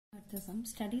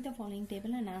Study the following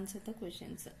table and answer the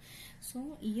questions. So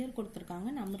year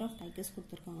கொடுத்திருக்காங்க, number of tigers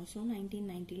கொடுத்திருக்காங்க. So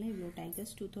 1990 ல இவ்ளோ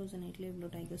tigers, 2008 ல இவ்ளோ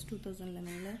tigers,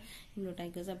 2011 ல இவ்ளோ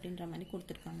tigers அப்படின்ற மாதிரி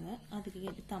கொடுத்திருக்காங்க. அதுக்கு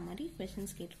ஏத்த மாதிரி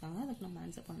questions கேட்டிருக்காங்க. அதுக்கு நம்ம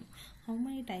ஆன்சர் பண்ணணும். How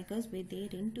many tigers were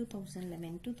there in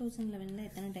 2011? 2011 ல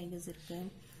எத்தனை tigers இருக்கு?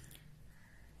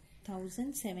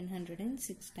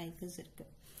 1706 tigers இருக்கு.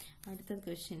 அடுத்த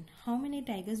question. How many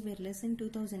tigers were less in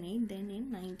 2008 than in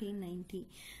 1990?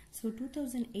 So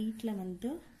 2008 ல வந்து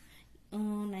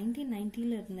 1990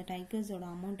 ல இருந்த டைகர்ஸோட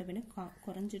அமௌண்ட் விட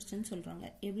குறைஞ்சிருச்சுன்னு சொல்றாங்க.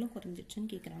 எவ்வளவு குறைஞ்சிருச்சுன்னு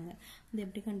கேக்குறாங்க. இது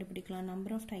எப்படி கண்டுபிடிக்கலாம்?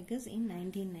 நம்பர் ஆஃப் டைகர்ஸ் இன்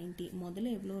 1990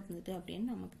 முதல்ல எவ்வளவு இருந்தது அப்படின்னு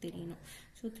நமக்கு தெரியணும்.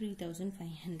 So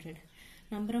 3500.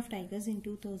 நம்பர் ஆஃப் டைகர்ஸ் இன்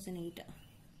 2008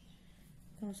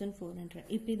 1400.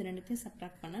 இப்போ இது ரெண்டுத்தையும்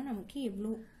சப்ட்ராக்ட் பண்ணா நமக்கு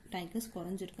எவ்வளவு டைகர்ஸ்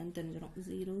குறைஞ்சிருக்குன்னு தெரிஞ்சிரும்.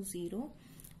 0 0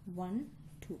 1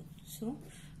 2. So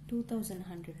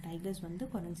 2100 tigers வந்து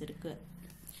குறைஞ்சிருக்கு.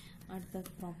 அடுத்த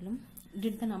problem.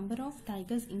 Did the number of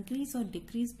tigers increase or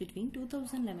decrease between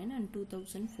 2011 and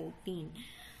 2014?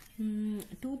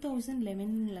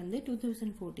 2011 ல இருந்து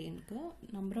 2014 க்கு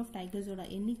number of tigers ஓட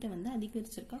எண்ணிக்கை வந்து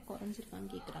அதிகரிச்சிருக்கா குறைஞ்சிருக்கான்னு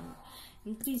கேக்குறாங்க.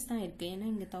 இன்க்ரீஸ் தான் இருக்கு. ஏன்னா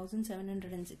இங்க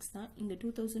 1706 தான், இங்க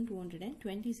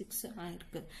 2226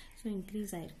 ஆயிருக்கு. So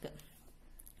increase ஆயிருக்கு.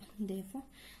 Therefore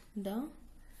the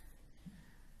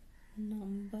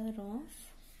number of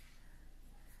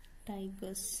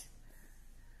tigers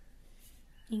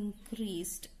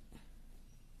increased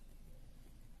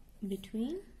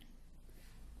between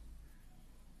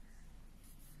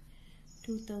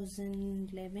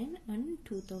 2011 and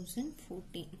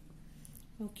 2014.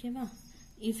 Okay va?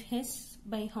 If yes,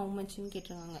 by how much ன்னு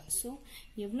கேட்டிருக்காங்க. So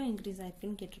எவ்வளவு இன்க்ரீஸ்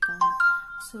ஆயிருக்குன்னு கேட்டிருக்காங்க.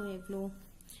 So எவ்வளவு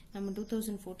நம்ம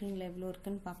 2014 ல எவ்வளவு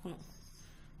இருக்குன்னு பார்க்கணும்.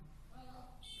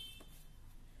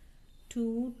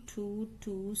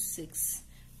 2226.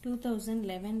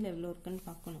 2011 ல எவ்வளவு இருக்குன்னு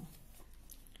பார்க்கணும்.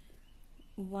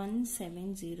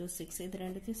 1706. இது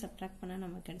ரெண்டுத்தையும் சப்ட்ராக்ட் பண்ணா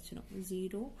நமக்கு கிடைச்சிடும்.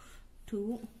 0 2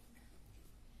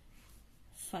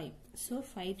 5. So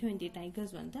 520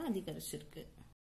 tigers வந்து அதிகரிச்சிருக்கு.